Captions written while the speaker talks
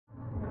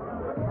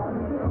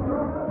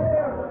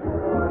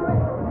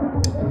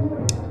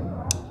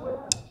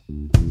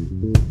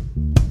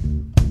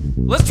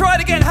Let's try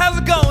it again. How's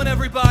it going,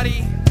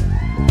 everybody?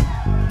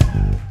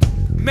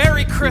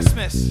 Merry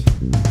Christmas.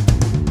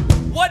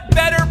 What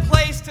better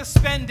place to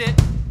spend it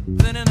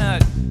than in a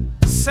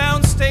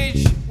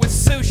soundstage with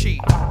sushi?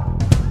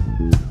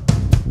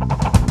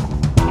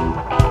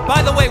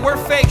 By the way, we're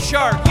Fake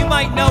Shark. You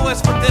might know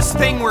us from this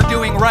thing we're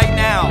doing right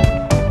now.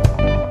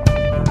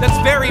 That's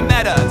very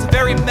meta. It's a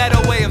very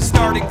meta way of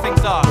starting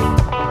things off.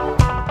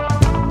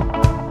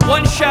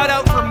 One shout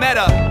out for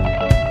meta.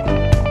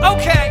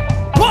 Okay,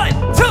 1,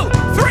 2,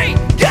 3,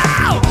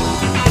 go!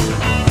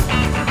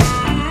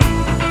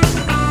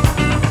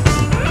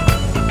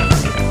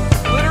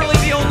 Literally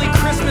the only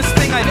Christmas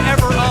thing I've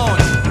ever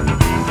owned.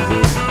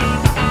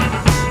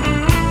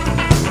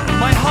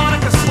 My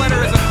Hanukkah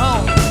sweater is at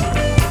home.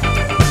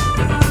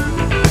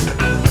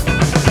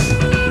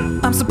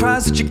 I'm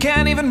surprised that you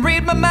can't even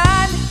read my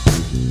mind.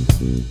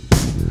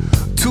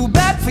 Too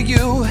bad for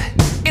you,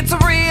 it's a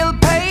real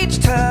page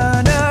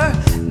turner.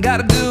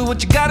 Gotta do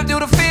what you gotta do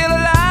to feel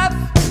alive.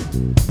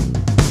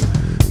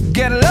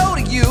 Get a load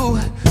of you,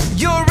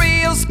 you're a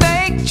real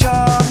snake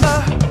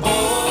charmer.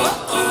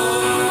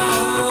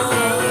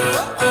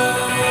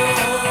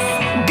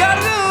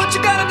 Gotta do what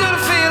you gotta do to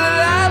feel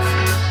alive.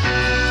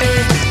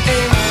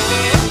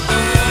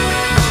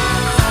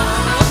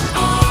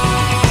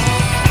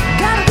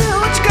 Gotta do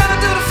what you gotta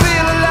do to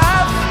feel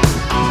alive.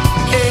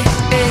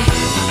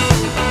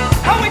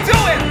 How we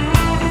doing?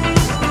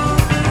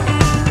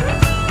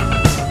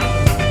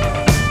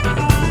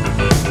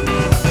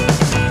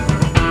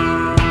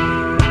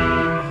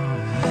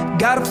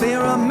 Got a fear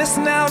of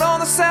missing out on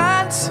the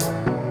signs.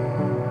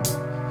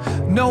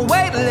 No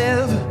way to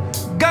live.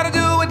 Gotta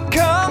do what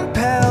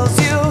compels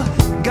you.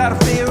 Got a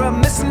fear of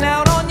missing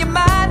out on your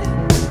mind.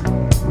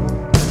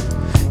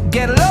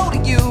 Get a load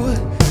of you,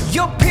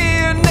 your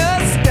pure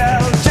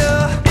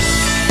nostalgia.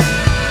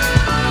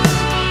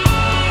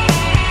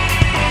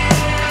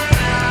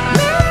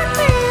 Make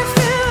me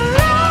feel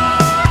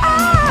alive.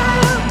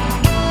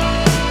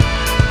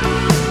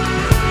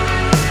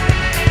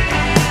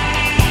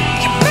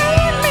 You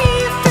made me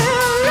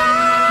feel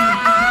alive.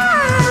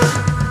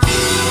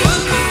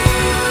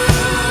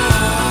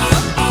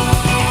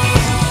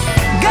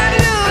 Gotta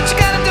do what you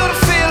gotta do to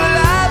feel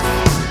alive.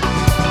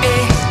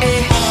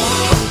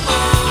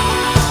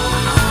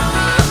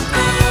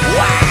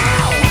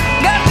 Wow!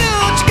 Gotta do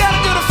what you gotta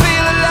do to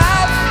feel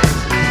alive.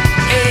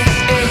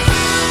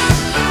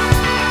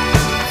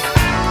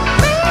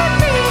 Made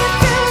me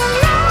feel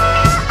alive.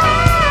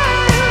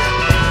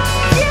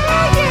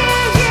 Yeah,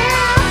 yeah, yeah.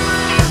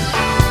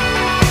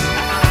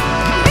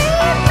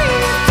 Made me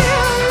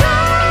feel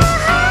alive.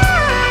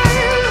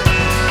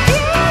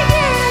 Yeah,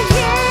 yeah,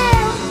 yeah.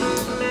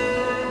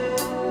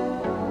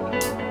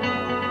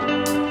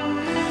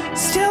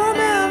 Still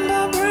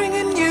remember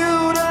bringing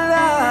you to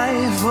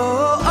life. Oh,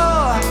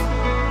 oh.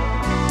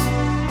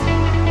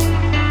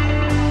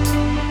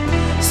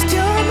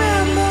 Still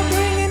remember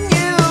bringing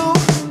you.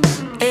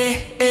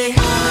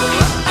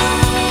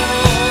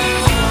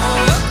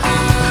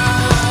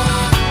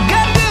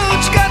 Gotta do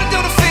what you gotta do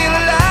to feel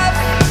alive.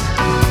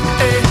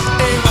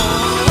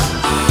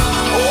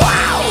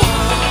 Wow.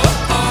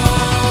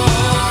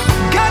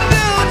 Gotta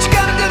do what you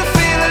gotta do to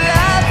feel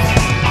alive.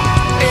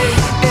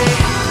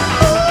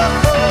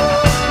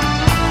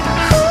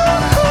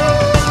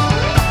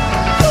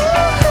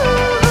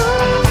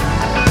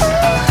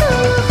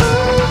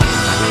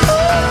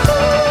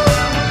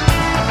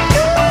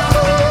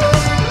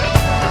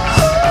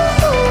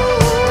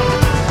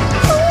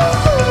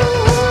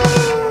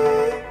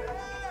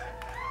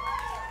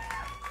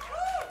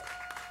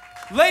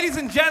 Ladies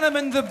and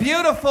gentlemen, the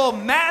beautiful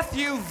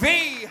Mathew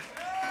V.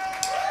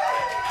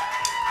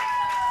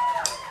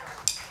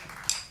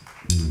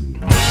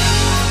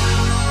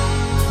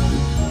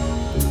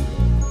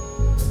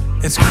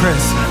 It's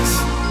Christmas.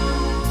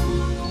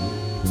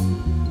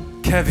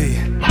 Kevy,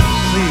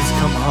 please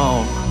come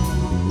home.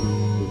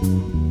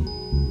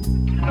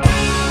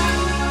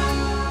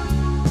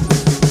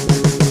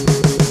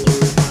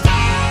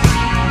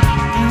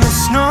 The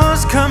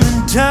snow's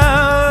coming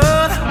down.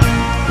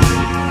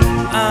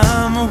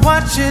 I'm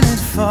watching it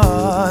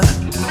fall.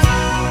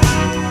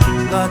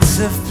 Lots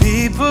of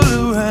people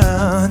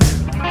around.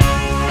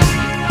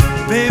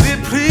 Baby,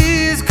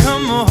 please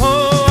come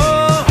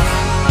home.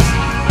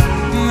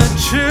 The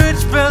church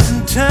bells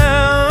in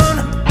town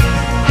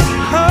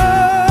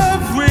are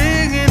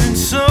ringing, and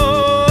so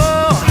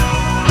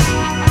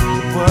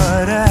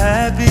what a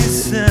happy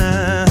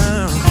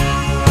sound.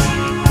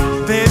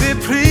 Baby,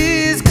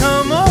 please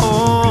come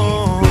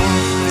home.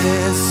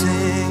 They're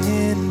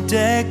singing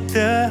Deck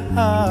the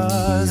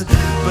Halls,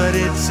 but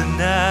it's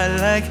not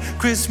like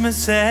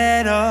Christmas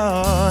at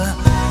all.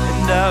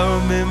 And I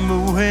remember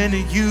when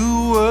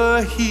you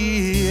were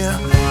here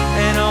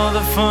and all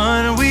the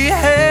fun we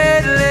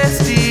had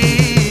last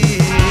year.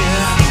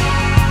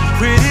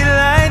 Pretty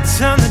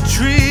lights on the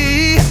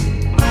tree,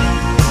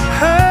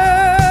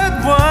 heard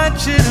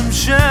watching them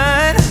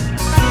shine.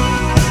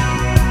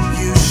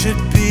 You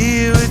should be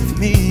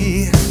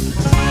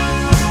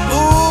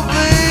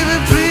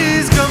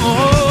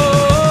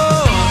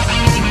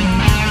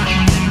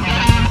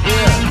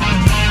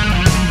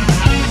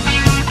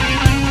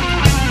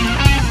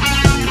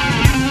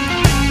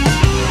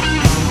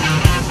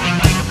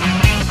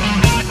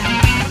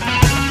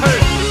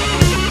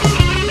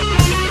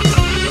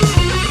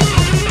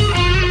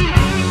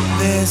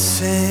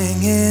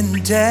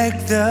deck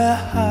the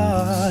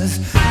halls,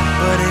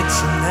 but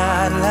it's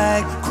not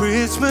like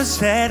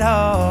Christmas at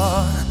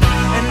all.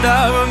 And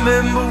I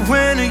remember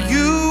when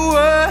you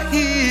were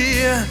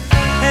here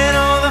and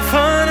all the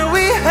fun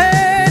we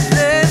had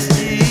last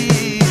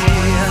year.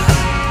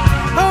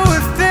 Oh,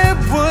 if there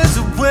was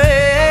a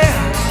way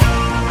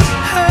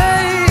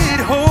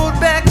I'd hold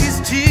back these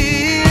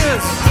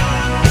tears,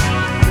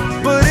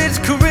 but it's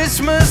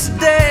Christmas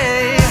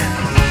Day.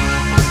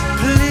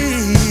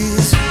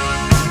 Please,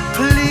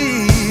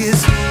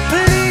 please,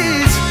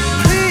 please,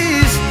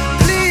 please,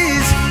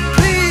 please,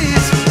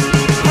 please,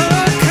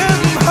 oh,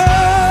 come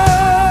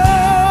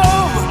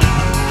home,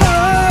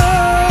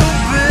 oh,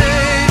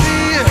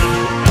 baby.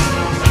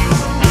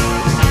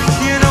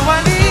 You know I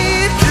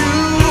need you.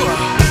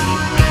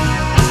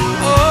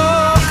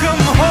 Oh,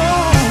 come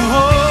home, oh,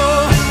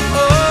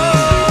 oh,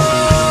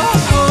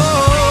 oh.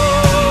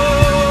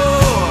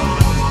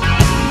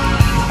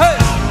 Hey.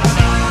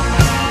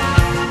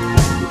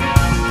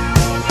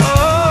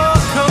 Oh,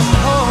 come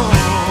home.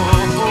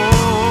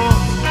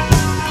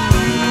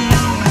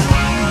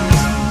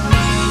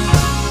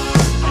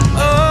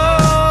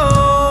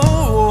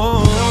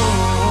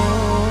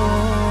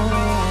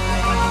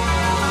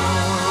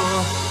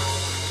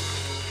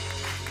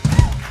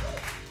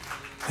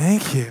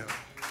 Thank you.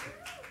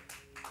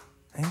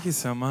 Thank you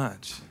so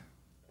much.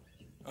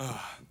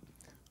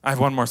 I have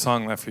one more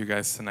song left for you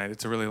guys tonight.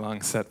 It's a really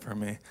long set for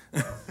me.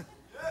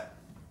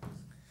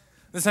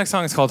 This next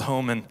song is called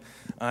Home, and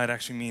it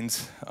actually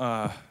means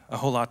a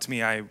whole lot to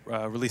me. I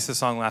released this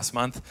song last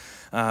month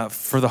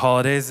for the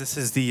holidays. This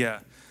is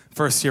the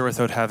first year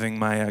without having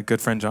my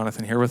good friend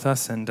Jonathan here with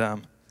us, and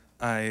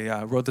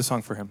I wrote this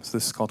song for him. So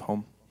this is called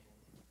Home.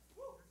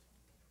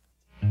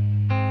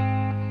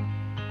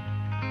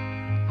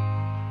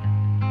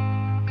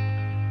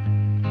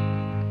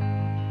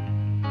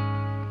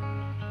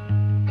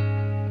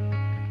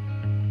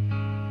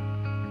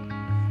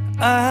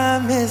 I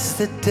miss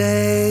the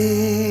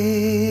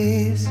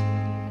days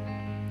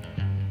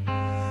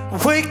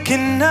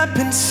waking up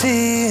and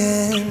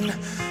seeing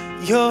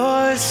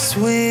your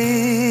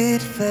sweet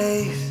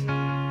face.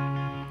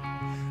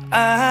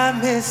 I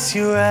miss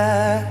your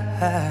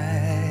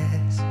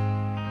eyes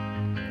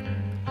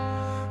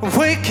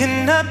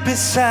waking up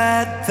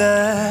beside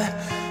the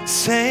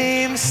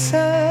same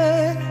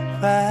sunrise.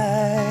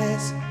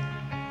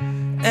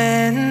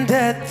 And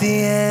at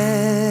the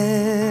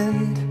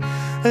end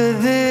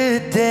of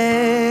the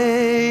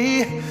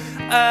day,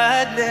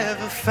 I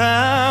never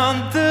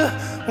found the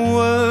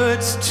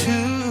words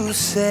to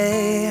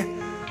say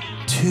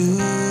to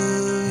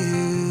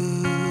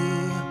you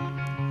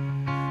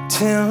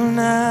till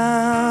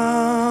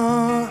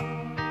now.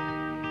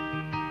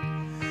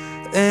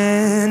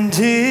 And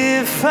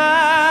if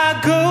I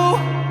go,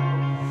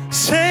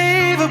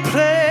 save a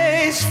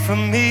place for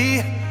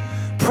me.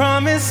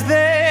 Promise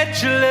that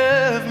you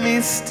love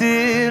me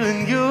still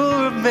and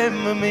you'll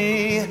remember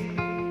me.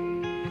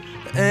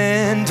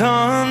 And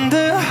on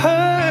the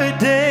hard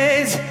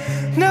days,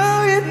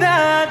 no, you're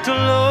not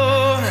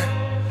alone.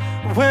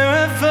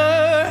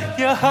 Wherever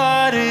your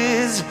heart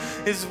is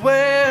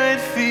where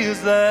it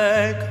feels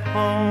like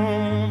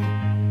home.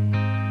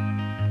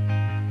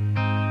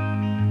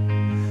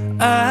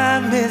 I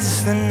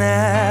miss the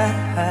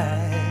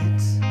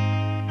nights,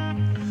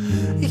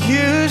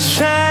 you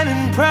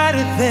shining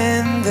brighter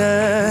than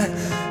the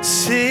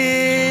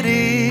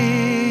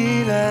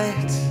city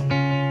lights.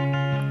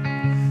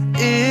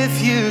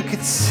 If you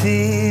could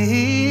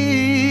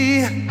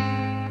see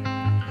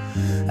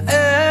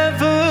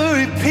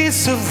every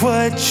piece of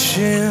what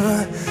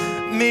you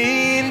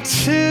mean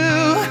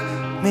to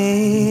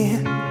me.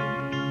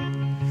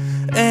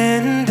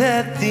 And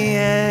at the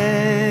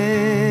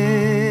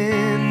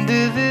end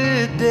of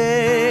the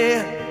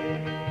day,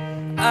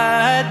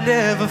 I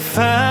never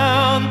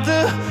found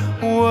the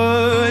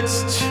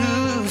words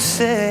to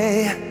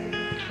say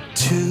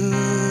to you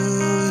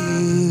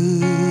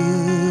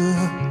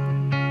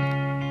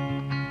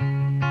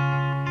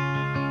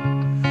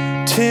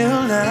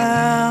till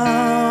now.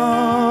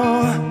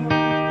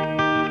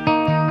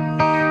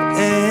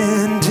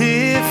 And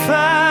if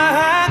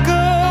I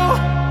go,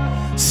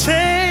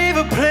 save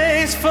a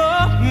place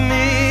for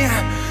me.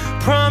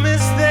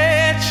 Promise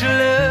that you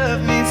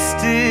love me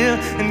still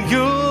and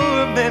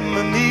you'll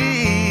remember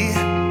me.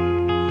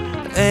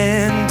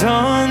 And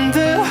on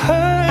the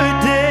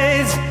hard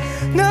days,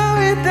 no,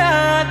 you're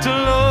not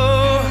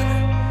alone.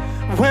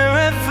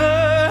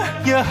 Wherever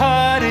your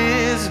heart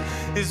is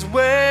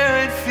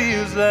where it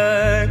feels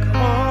like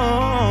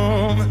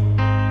home.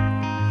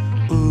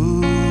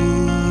 Ooh.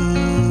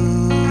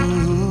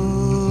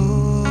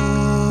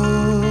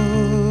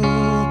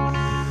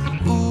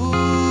 Ooh.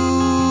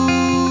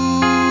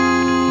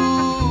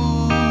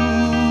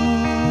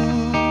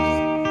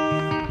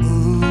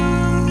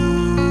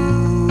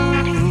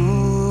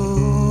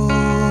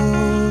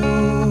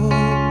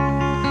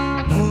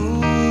 Ooh.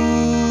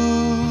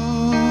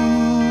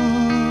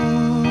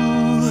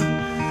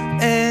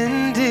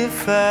 And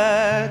if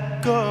I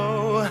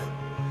go,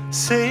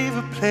 say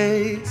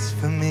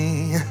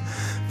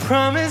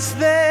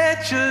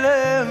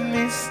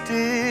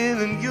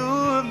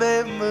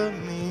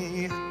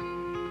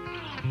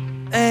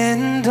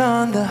And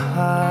on the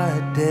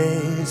hard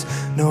days,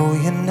 know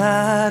you're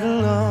not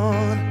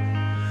alone.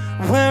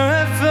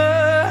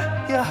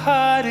 Wherever your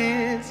heart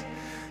is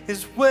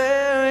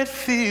where it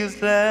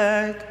feels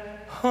like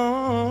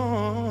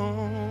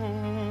home.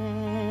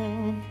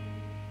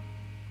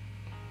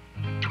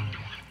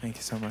 Thank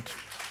you so much.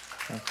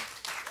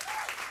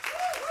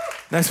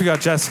 Next, we got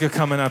Jessicka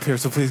coming up here,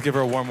 so please give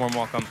her a warm, warm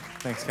welcome.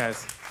 Thanks,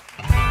 guys.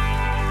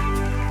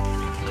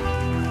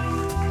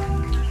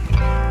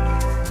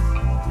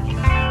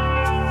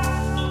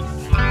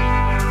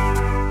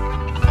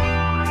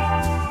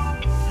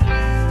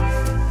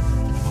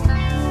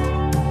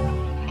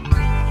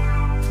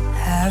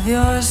 Have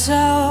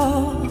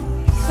yourself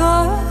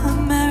a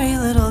merry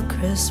little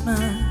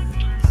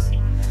Christmas.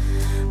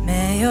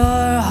 May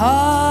your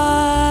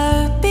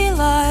heart be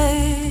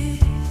light.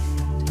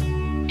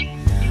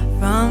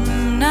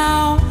 From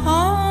now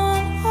on,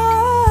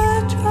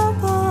 our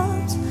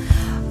troubles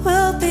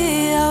will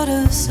be out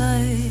of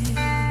sight.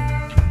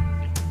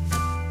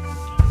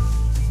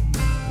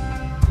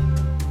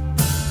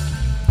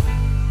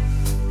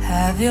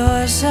 Have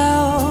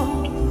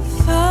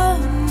yourself a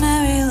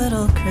merry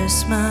little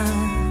Christmas.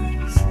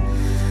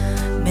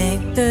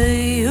 Make the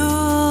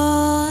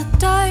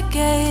Yuletide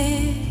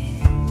gay.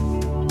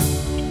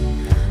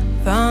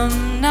 From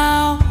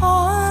now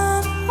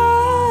on,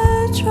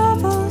 our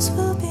troubles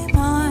will be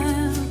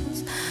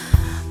miles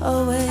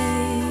away.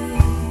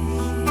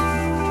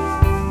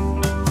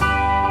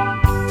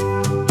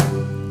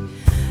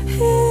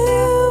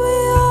 Here we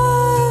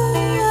are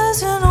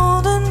as in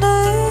olden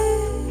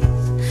days,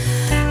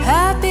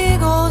 happy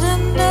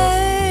golden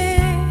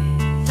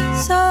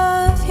days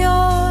of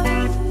yore.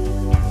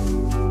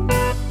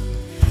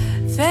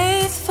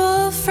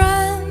 Faithful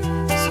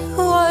friends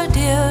who are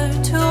dear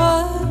to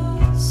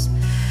us,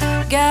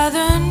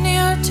 gather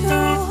near to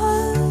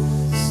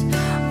us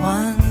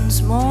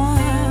once more.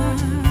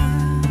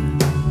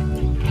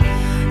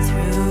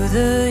 Through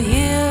the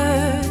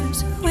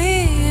years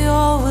we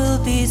all will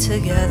be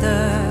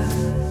together,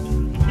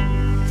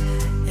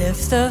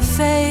 if the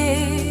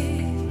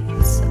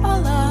fates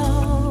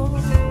allow.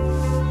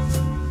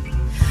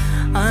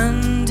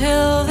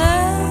 Until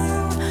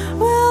then,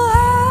 we'll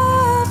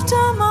have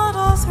to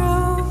muddle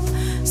through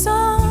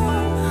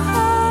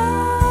somehow.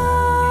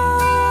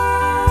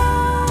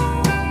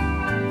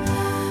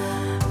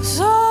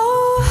 So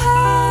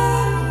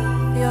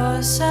have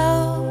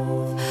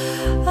yourself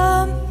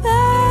a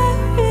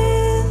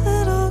merry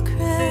little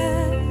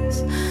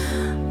Christmas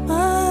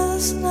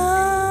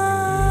now.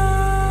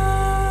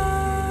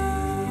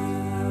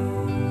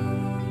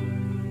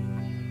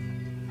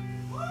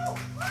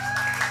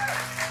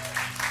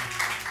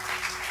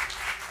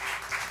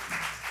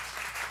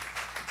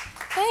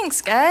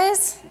 Thanks,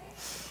 guys.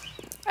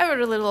 I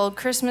wrote a little old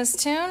Christmas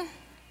tune.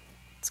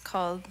 It's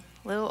called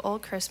Little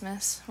Old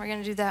Christmas. We're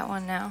gonna do that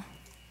one now.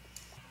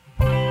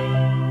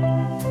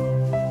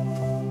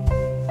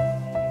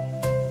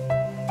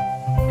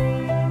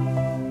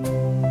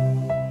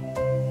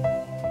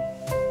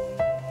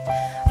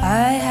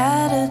 I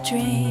had a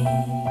dream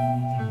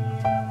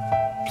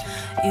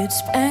you'd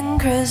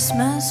spend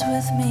Christmas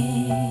with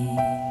me.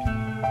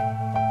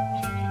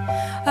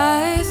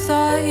 I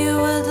thought you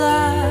would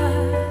laugh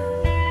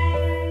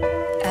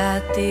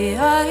at the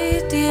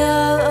idea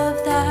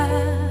of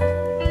that,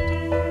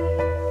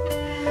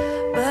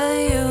 but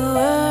you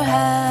were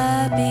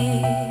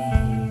happy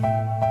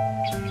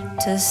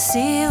to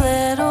see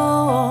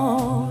little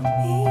old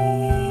me.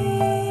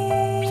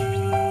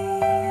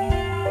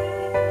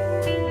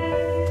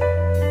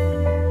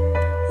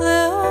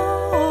 Little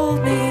old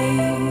me.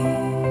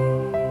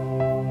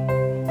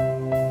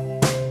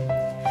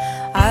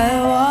 I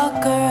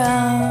walk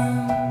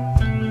around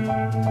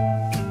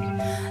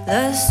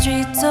the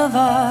streets of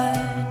our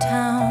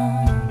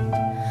town,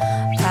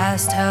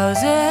 past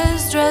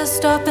houses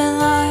dressed up in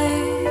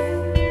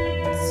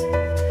lights,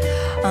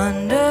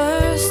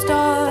 under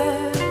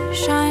stars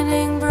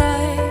shining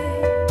bright.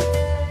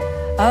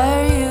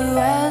 Are you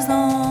as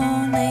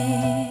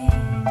lonely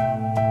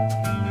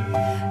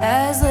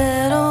as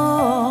little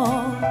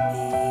old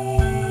me?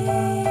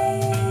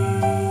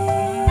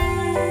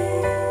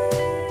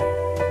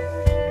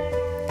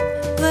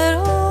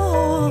 Little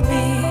old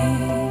me.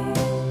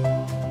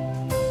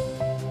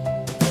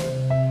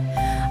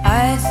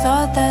 I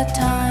thought that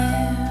time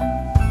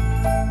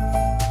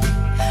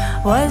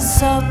was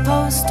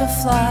supposed to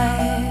fly,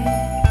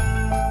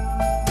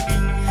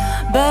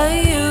 but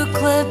you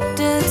clipped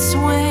its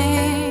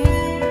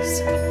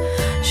wings,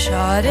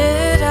 shot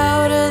it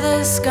out of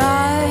the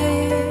sky.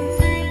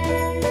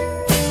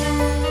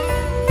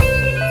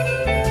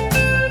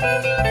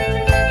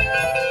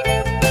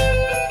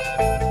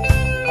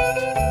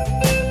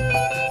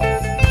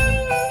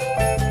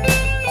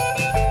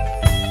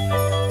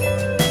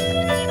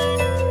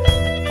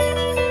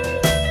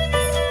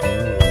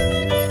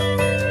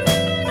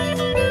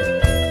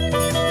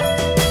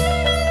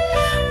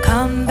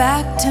 Come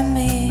back to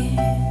me,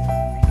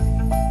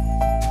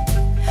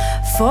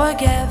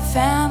 forget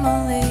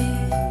family.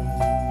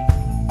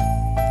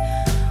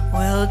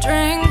 We'll We'll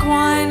drink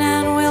wine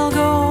and we'll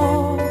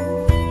go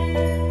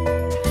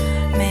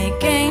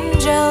make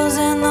angels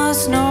in the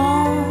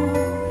snow.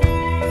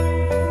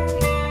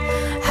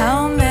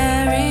 How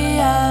merry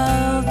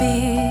I'll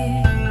be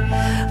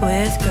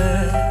with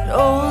good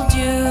old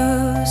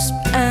you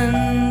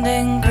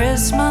spending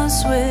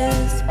Christmas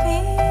with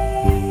me.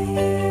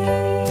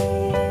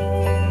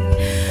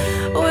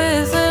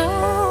 With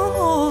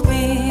old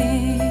me.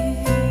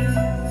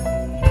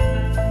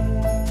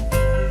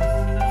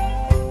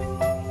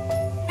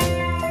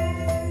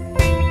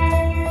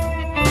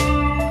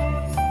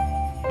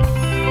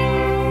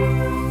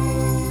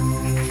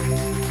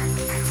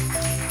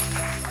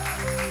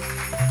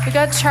 We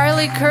got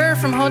Charlie Kerr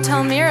from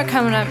Hotel Mira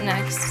coming up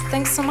next.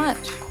 Thanks so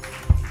much.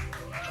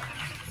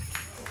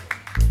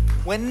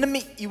 When I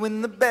meet you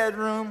in the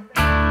bedroom,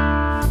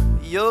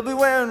 you'll be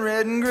wearing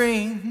red and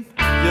green.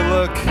 You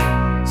look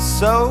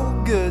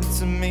so good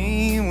to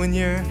me when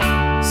you're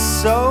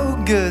so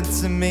good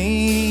to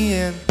me.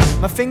 And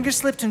my fingers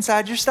slipped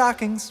inside your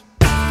stockings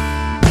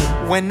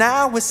when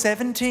I was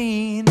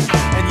 17.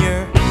 And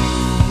you're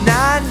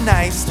not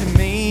nice to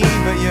me,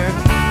 but you're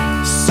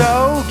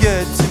so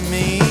good to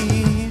me.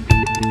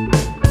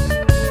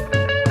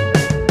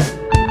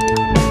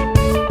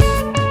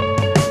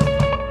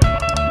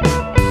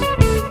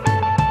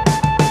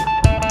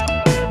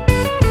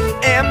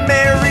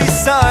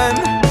 Son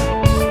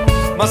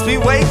must be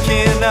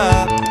waking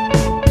up,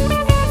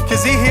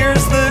 'cause he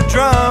hears the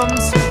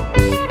drums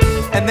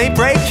and they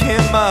break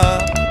him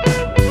up,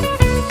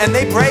 and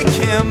they break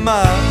him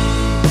up.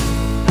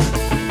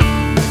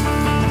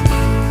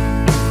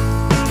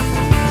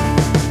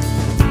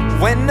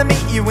 When I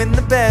meet you in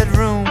the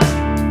bedroom,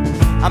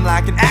 I'm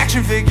like an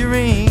action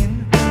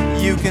figurine.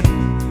 You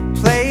can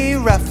play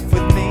rough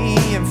with me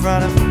in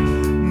front of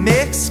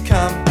mixed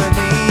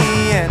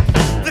company. And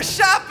the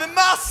shopping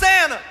mall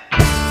Santa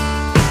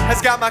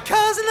has got my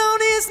cousin on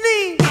his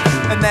knee,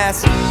 and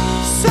that's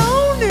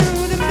so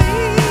new to me,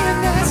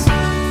 and that's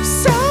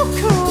so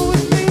cool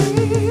with me.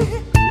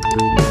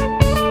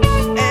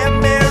 And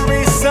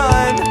Mary's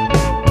son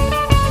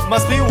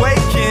must be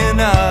waking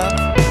up,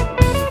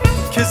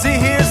 'cause he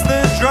hears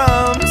the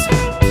drums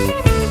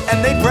and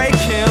they break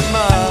him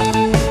up.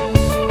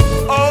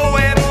 Oh,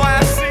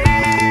 NYC,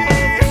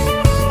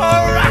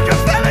 oh,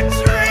 Rockefeller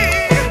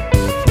tree,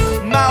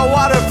 my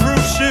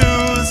waterproof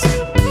shoes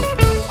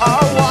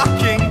are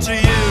walking to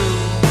you.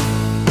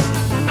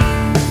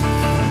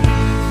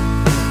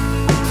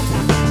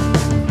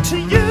 To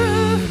you,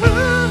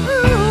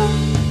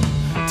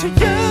 to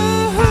you,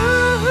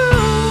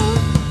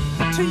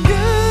 to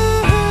you.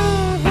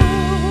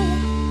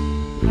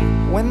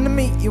 When I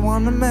meet you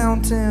on the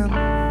mountain,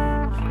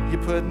 you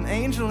put an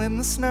angel in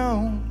the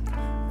snow,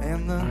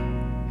 and the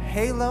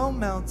halo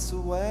melts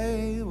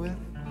away with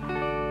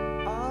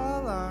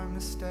all our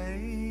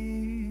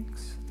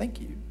mistakes. Thank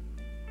you.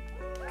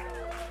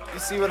 You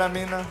see what I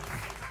mean now?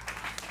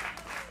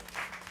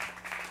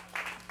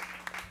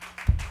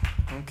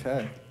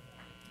 Okay.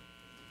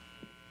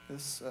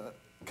 This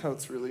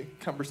coat's really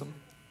cumbersome.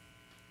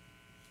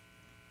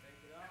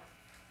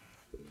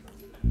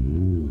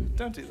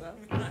 Don't do that.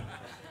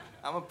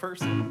 I'm a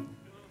person.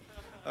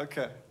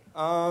 Okay.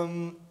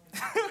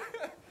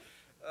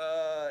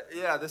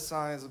 Yeah, this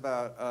song is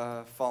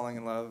about falling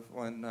in love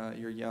when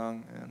you're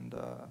young and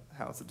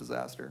how it's a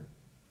disaster.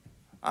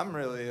 I'm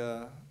really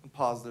a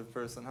positive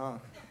person, huh?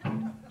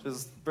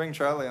 Just bring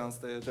Charlie on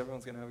stage.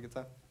 Everyone's gonna have a good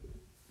time.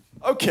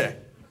 Okay.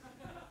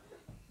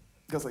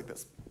 It goes like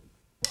this.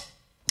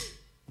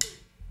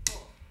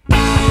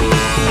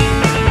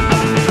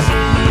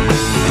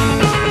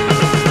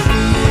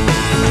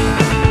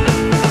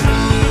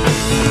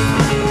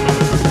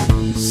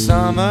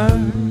 Summer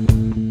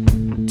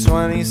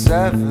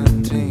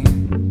 2017.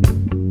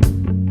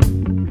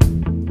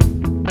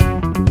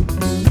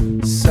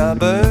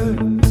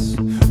 Suburbs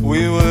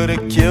we would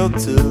have killed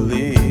to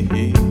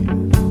leave.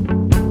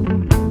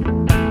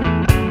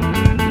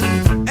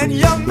 And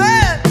young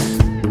men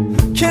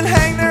can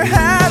hang their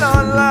hat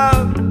on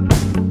love.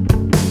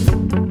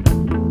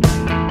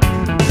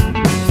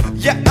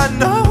 Yeah, I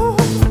know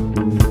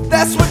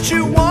that's what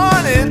you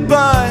wanted,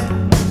 but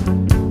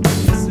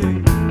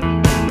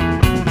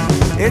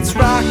it's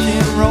rock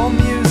and roll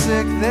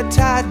music that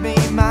tied me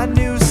my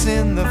noose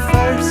in the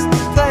first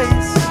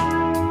place.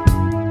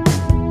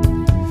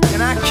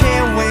 And I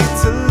can't wait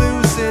to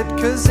lose it,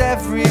 'cause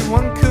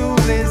everyone cool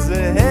is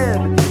a head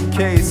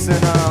case.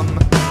 And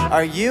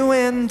are you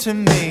into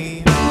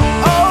me?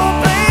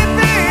 Oh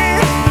baby,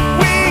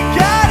 we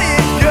got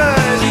it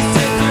good.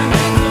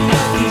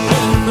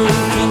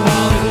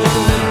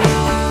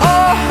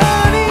 Oh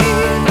honey,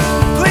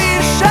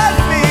 please shut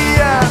me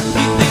up.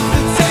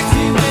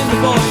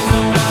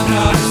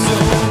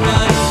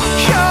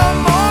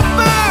 Come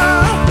over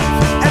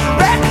and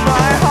wreck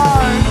my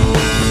heart.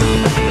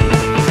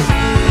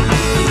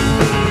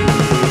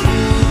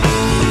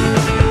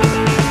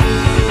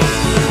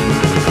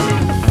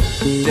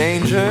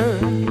 Danger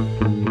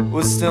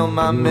was still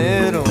my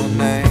middle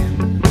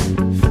name.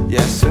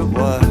 Yes, it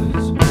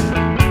was.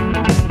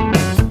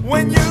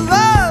 when your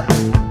love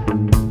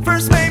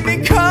first made me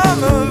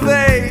come of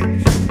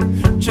age,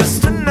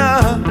 just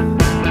enough.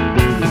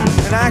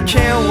 And I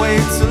can't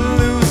wait to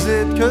lose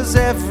it, 'cause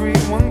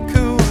everyone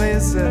cool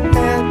is a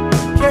head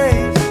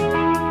case.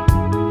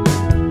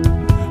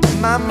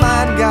 My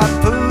mind got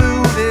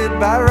polluted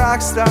by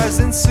rock stars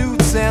in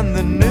suits and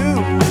the new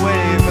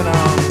wave.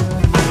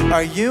 And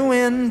are you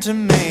into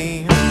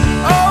me?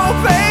 Oh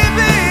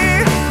baby,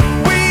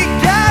 we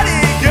got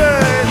it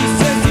good. You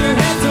said your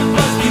head's a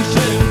bust, you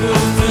shouldn't go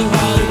to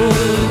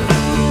Hollywood.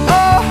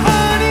 Oh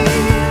honey,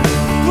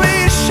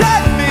 please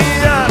shut me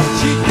up.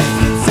 She thinks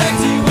it's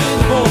sexy when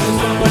the boys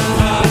run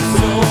around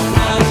so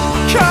hot.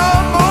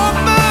 Come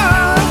over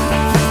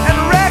and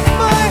wreck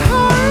my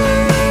heart.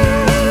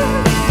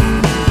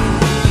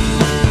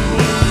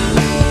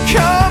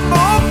 Come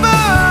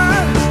over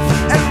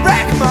and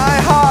wreck my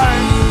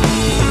heart.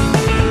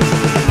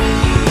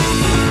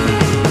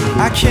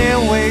 I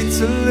can't wait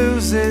to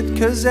lose it,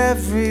 'cause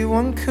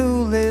everyone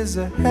cool is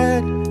a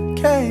head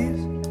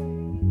case.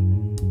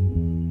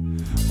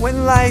 When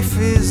life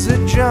is a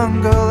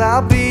jungle,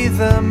 I'll be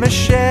the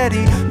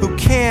machete who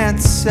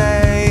can't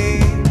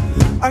say,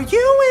 are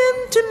you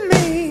into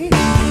me?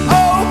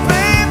 Oh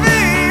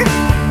baby,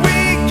 we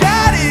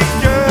got it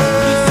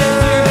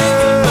good.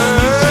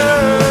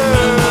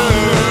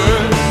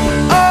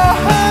 Oh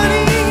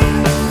honey,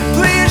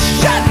 please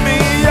shut me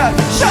up.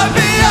 Shut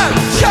me up,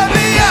 shut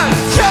me up,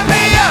 shut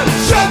me up,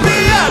 shut me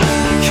up.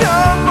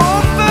 Come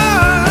over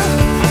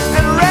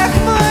and wreck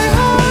my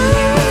heart.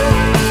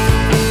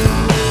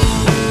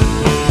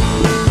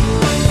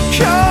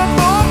 Come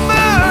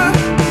over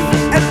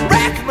and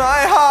wreck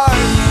my heart.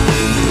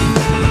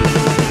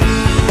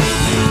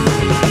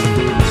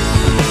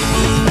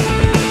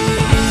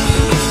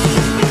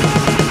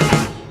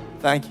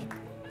 Thank you.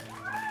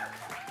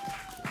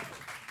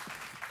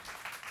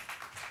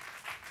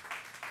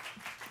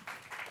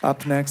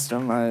 Up next are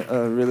my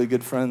really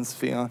good friends,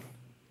 Fionn.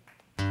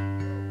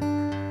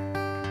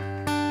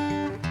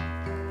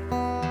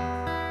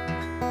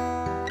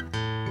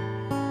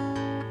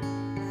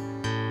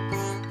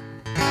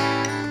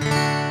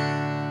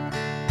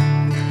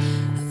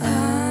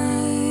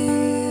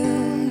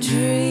 I'm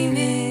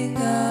dreaming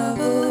of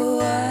a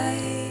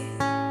white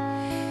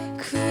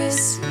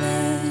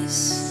Christmas,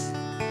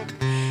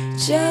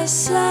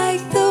 just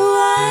like the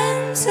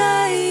ones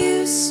I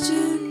used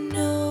to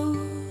know,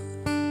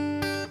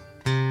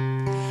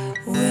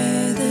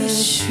 where the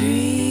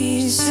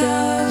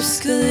treetops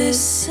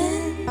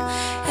glisten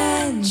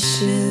and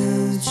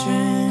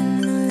children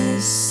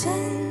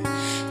listen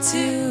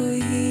to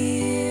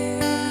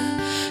hear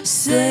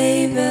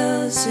sleigh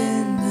bells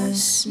in the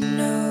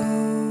snow.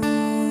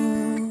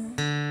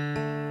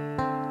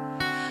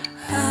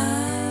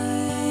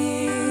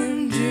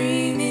 I'm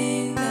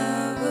dreaming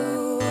of a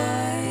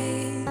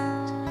white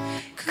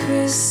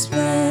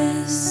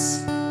Christmas,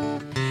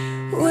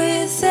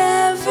 with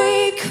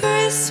every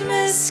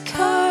Christmas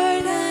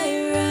card I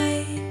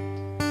write.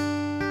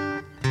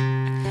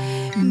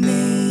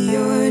 May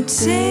your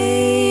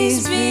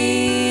days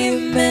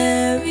be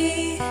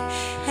merry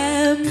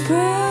and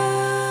bright,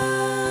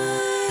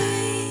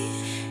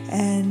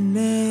 and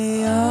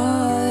may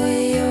all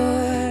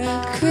your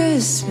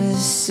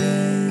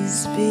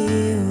Christmases be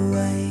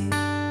white.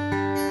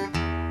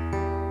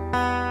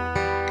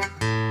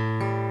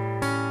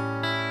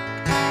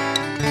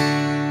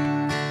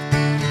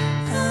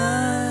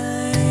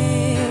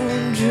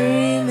 I'm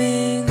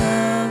dreaming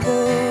of a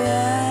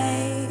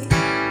white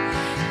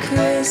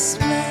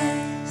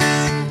Christmas,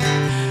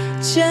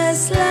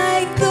 just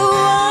like the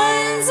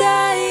ones I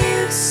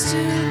used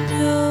to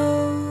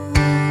know,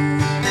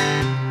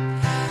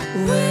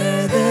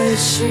 where the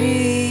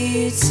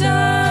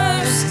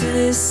treetops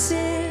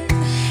glisten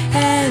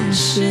and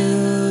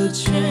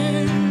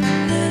children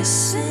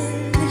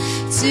listen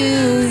to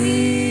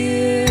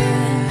hear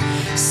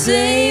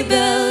sleigh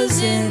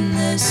bells in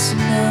the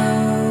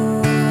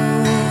snow.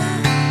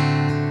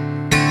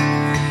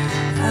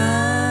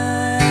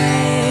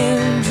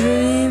 I'm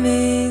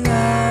dreaming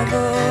of a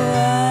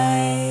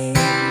white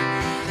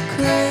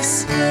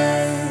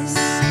Christmas,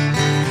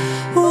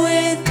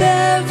 with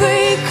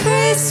every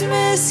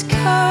Christmas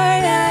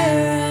card I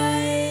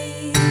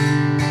write.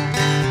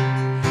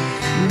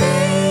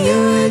 May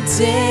your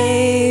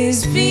days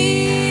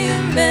be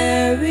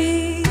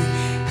merry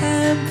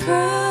and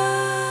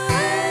bright,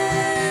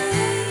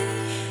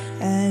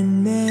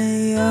 and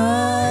may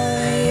all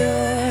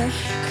your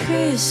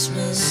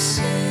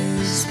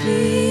Christmases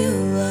be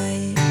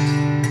white.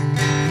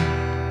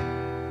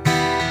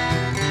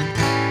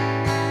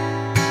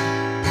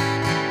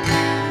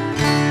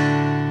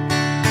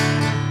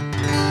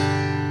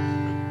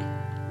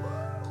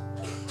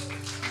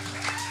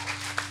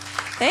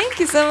 Thank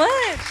you so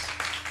much.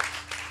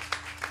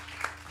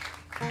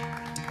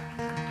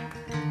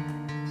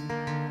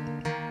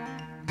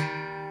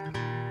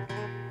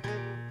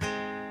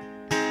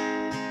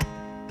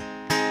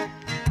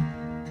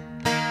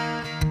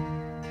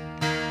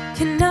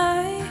 Can I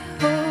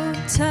hold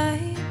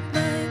tight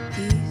my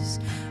peace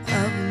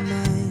of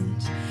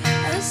mind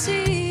as the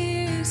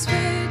years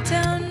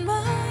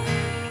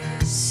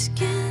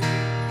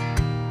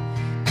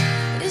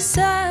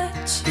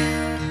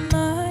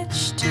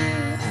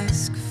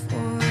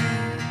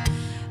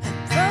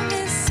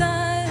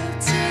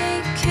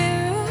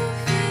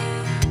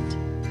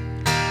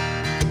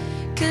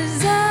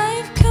 'cause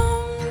I've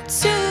come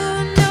to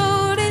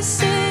notice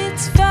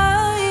its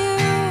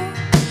value,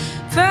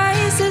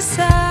 priceless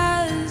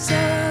as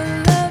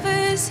a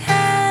lover's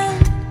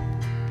hand.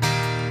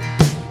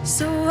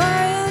 So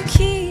I'll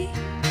keep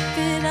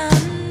it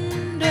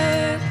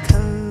under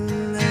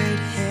colored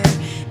hair,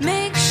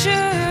 make sure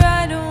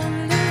I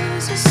don't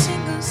lose a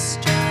single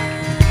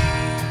strand.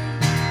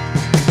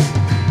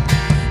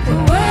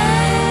 But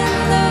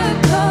when the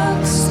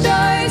clock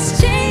starts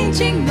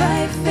changing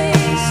my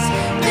face,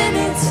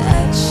 minutes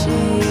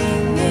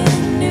etching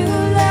in new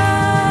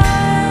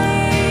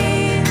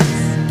lines,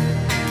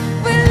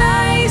 will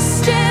I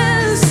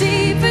still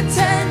see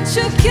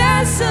potential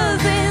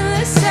castles in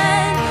the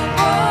sand,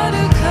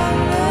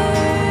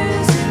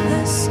 watercolors in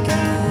the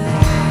sky?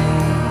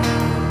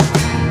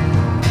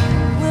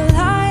 Will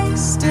I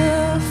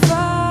still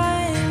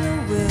find the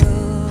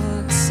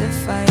will to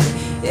fight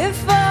if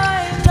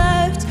I'm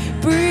left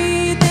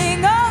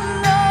breathing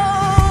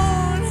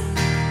alone?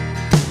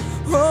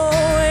 Oh,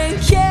 and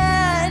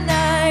can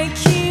I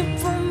keep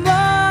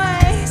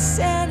my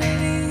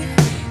sanity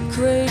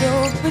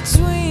cradled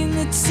between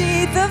the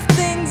teeth of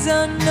things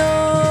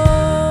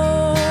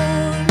unknown?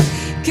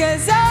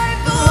 'Cause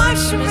I've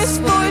watched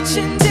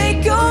misfortune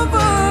take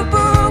over a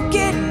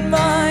broken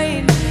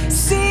mind,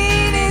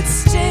 seen it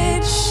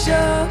stitch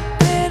a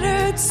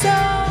bitter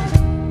tongue,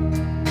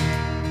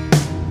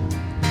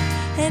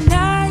 and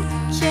I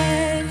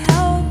can't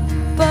help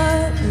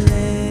but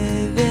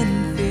live in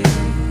fear,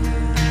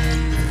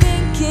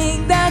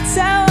 thinking that's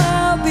how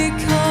I'll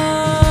become.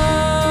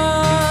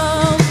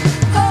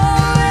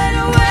 Oh, and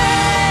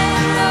when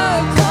the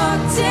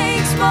clock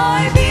takes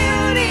my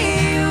beauty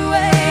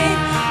away,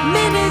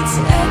 minutes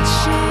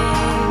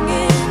etching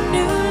in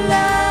new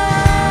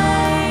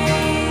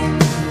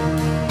lines,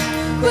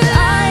 will I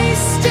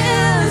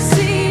still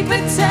see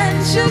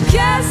potential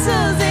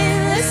castles in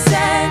the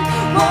sand,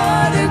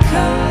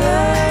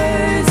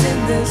 watercolors in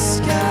the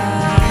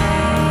sky?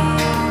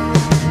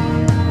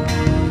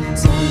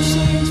 Don't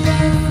change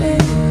my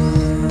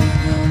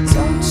face,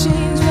 don't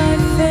change my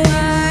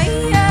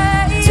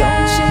face,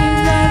 don't change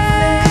my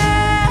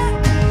face,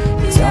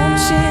 don't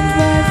change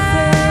my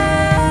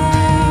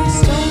face,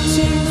 don't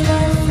change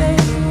my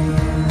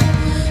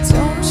face,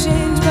 don't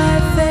change my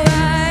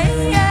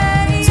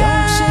face,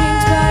 don't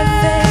change my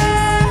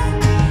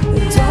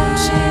face, don't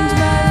change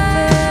my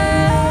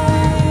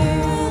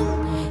face.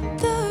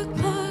 The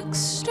clock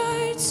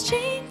starts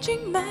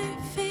changing my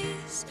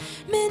face,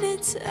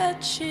 minutes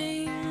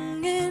etching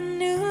in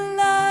new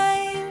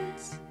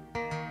lines,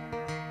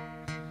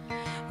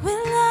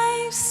 will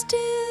I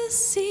still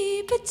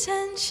see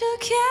potential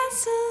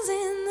castles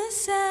in the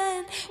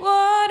sand,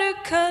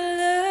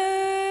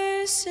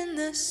 watercolors in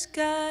the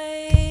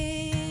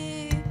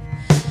sky?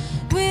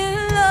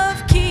 Will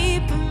love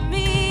keep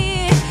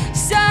me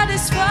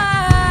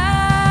satisfied?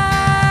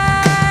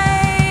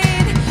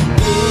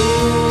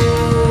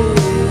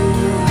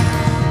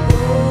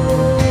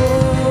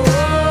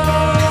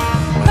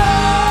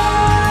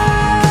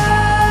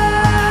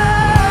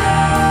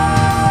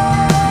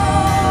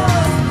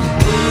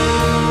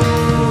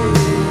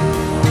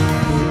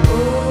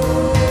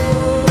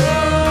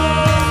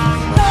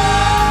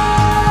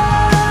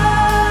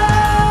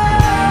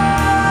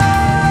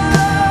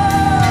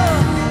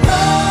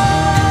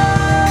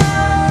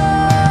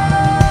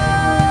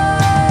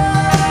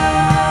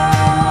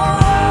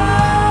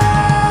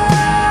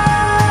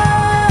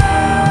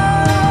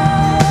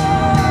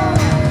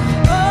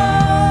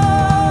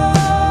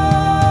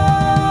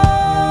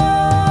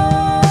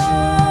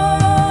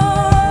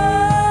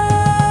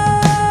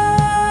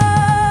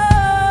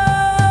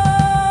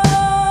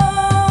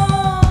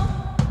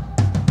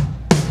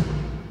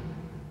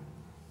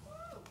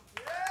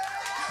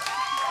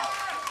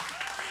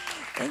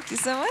 Thank you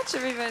so much,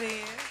 everybody.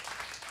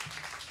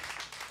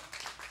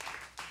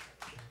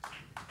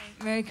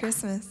 Merry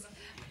Christmas.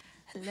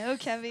 Hello,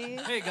 Kevin.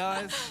 Hey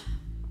guys,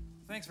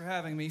 thanks for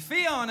having me.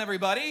 Fionn,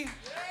 everybody.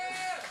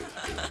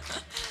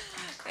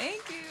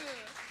 Thank you.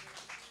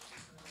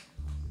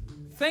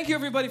 Thank you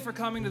everybody for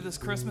coming to this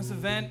Christmas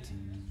event.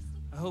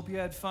 I hope you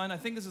had fun. I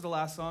think this is the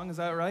last song, is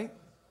that right?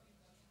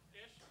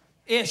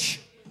 Ish.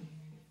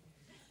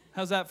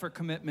 How's that for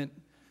commitment?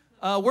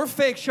 We're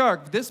Fake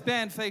Shark. This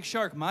band, Fake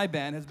Shark, my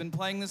band, has been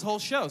playing this whole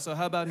show, so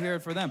how about hear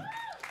it for them?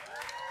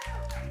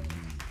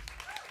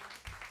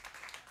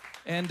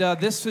 And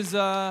this is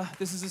a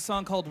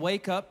song called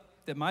Wake Up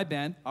that my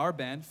band, our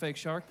band, Fake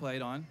Shark,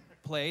 played,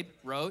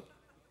 wrote,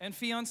 and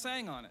Fionn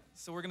sang on it.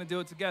 So we're gonna do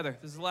it together.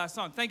 This is the last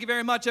song. Thank you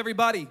very much,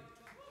 everybody.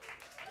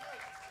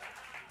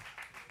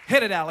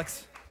 Hit it,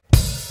 Alex.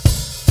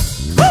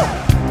 Woo!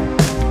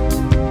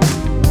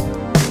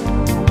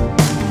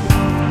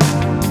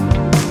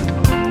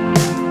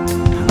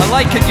 I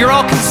like it. You're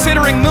all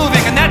considering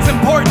moving, and that's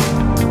important.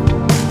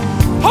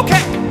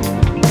 Okay.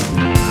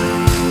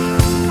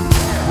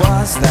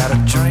 Was that a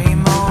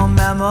dream or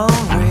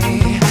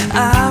memory?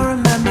 I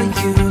remember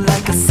you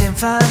like a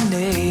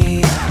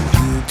symphony.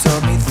 You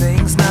told me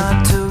things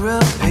not to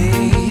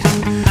repeat,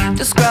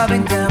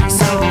 describing them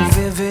so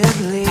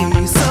vividly,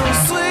 so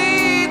sweet.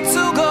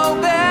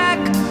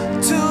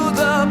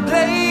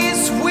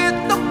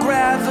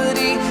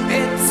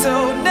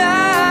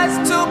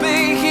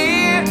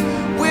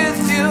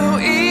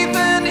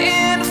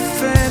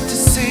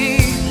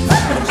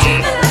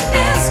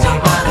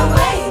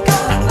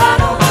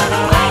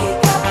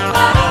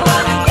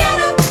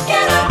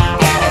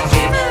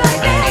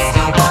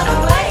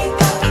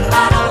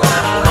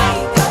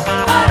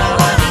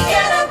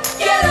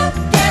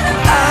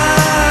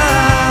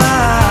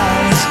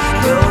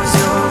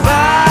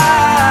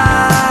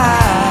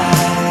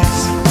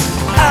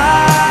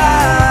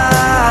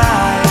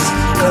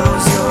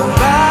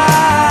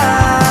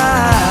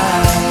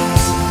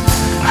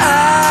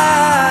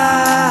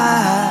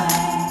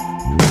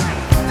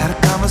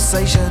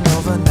 discussion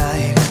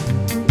overnight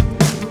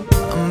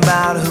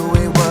about who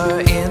we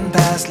were in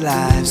past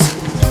lives.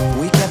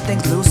 We kept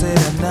things lucid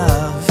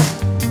enough.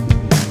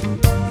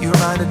 You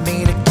reminded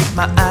me to keep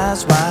my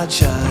eyes wide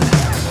shut.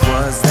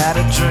 Was that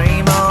a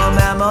dream or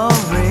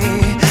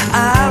memory?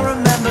 I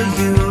remember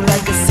you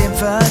like a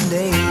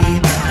symphony.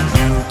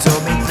 You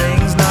told me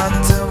things not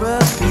to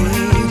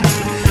repeat,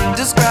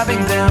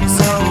 describing them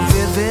so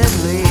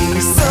vividly.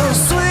 So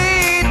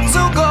sweet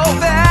to go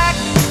back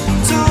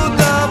to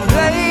the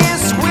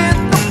place with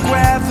no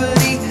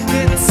gravity.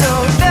 It's so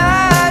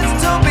nice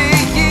to be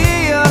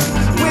here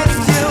with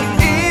you,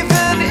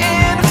 even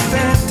in a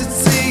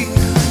fantasy.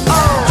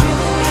 Oh,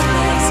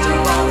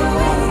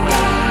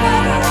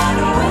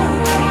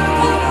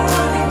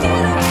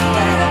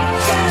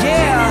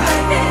 yeah.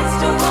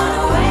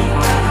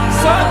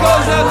 Song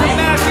goes out to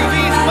Mathew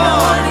V's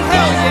mom.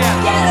 Hell yeah.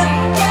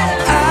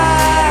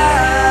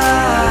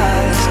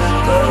 Eyes,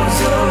 close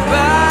your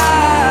eyes.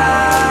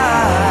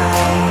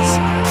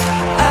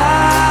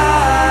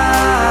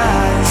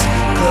 Eyes,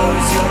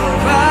 close your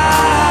eyes.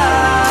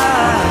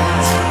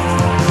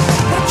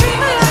 I'm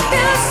dreaming like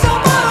this, don't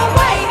wanna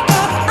wake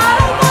up. I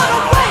don't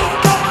wanna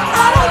wake up.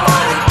 I don't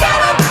wanna get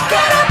up,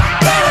 get up,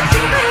 get up.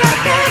 Dreaming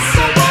like this,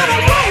 don't wanna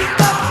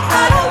wake up.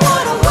 I don't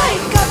wanna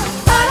wake up.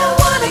 I don't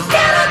wanna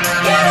get up,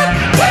 get up,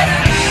 get up.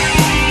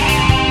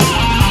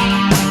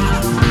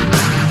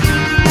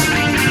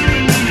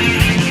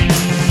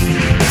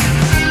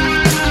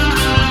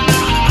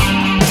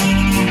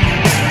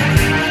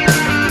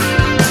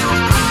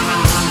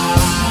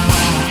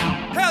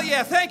 Hell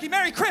yeah, thank you.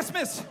 Merry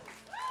Christmas.